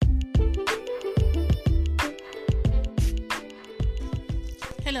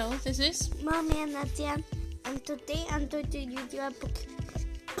Hello, this is Mommy and Atian, and today I'm going to read you a book.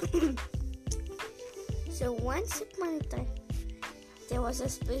 So once upon a time, there was a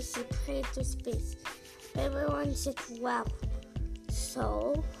spaceship headed to space. Everyone said, wow.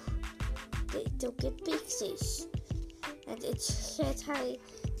 So they took it pictures, and it said hi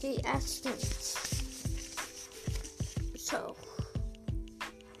the astronauts. So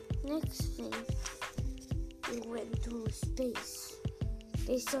next thing, they went to space.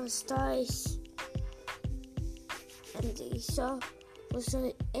 They saw stars, and they saw was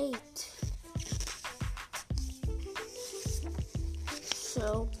an 8.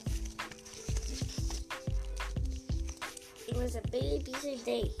 So it was a very busy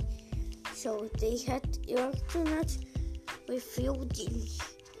day. So they had astronauts with building,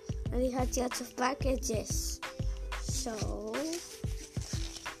 and they had lots of packages. So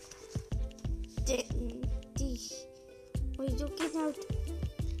they were looking out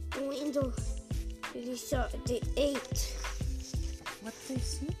the window. They saw the 8. what they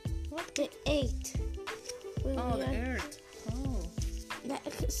see? What? The 8. Oh, the Earth. Oh.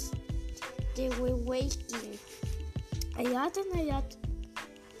 Next, they were waiting a lot and a lot.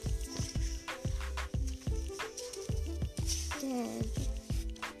 Then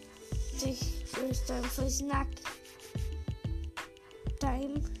it was time for snack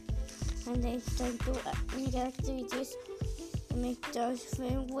time, and then it's time to make activities to make the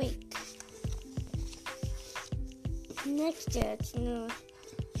friend wake. Next day,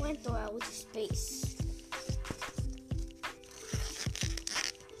 went to outer space.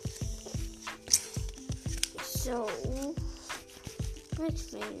 So, next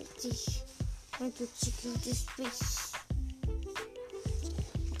thing, they went to check into space,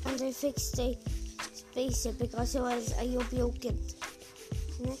 and they fixed the spaceship because it was broken.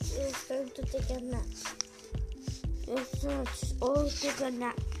 Next, it was going to take a nap. It's all took a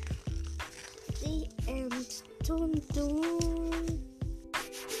nap. The end. Dun, dun.